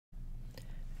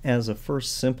As a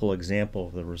first simple example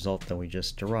of the result that we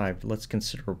just derived, let's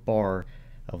consider a bar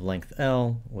of length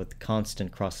L with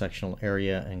constant cross-sectional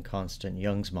area and constant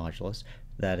Young's modulus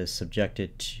that is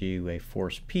subjected to a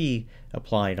force P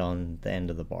applied on the end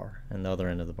of the bar, and the other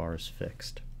end of the bar is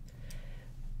fixed.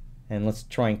 And let's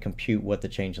try and compute what the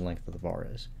change in length of the bar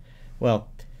is.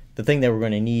 Well, the thing that we're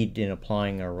going to need in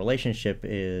applying our relationship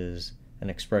is an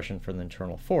expression for the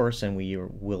internal force, and we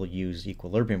will use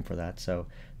equilibrium for that. So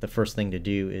the first thing to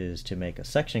do is to make a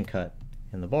section cut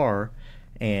in the bar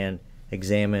and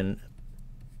examine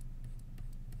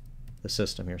the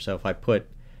system here. So if I put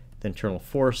the internal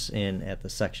force in at the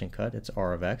section cut, it's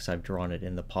R of x. I've drawn it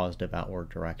in the positive outward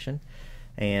direction.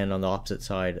 And on the opposite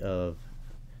side of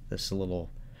this little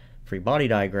free body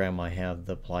diagram, I have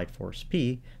the applied force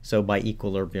P. So by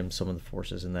equilibrium, sum of the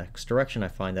forces in the x direction, I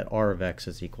find that R of x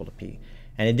is equal to P.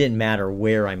 And it didn't matter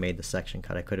where I made the section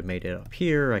cut. I could have made it up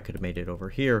here, I could have made it over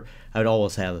here. I would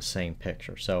always have the same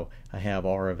picture. So I have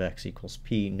R of x equals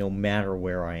P no matter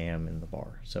where I am in the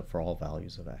bar, so for all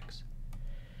values of x.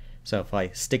 So if I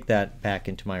stick that back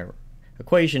into my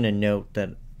equation and note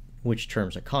that which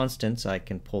terms are constants, I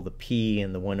can pull the P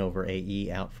and the 1 over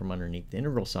AE out from underneath the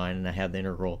integral sign, and I have the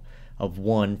integral of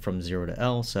 1 from 0 to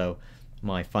L. So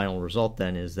my final result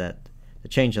then is that the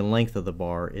change in length of the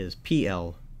bar is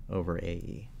PL over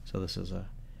AE. So this is a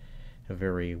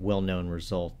very well-known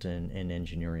result in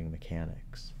engineering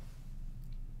mechanics.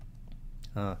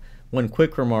 One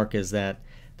quick remark is that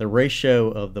the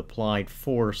ratio of the applied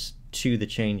force to the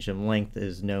change in length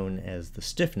is known as the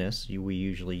stiffness. We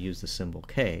usually use the symbol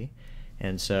K,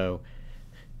 and so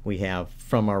we have,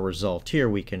 from our result here,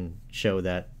 we can show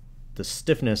that the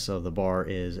stiffness of the bar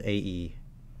is AE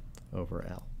over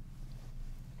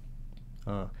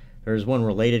L. There's one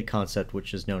related concept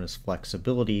which is known as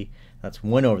flexibility. That's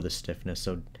 1 over the stiffness,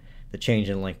 so the change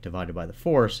in length divided by the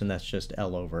force, and that's just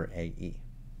L over AE.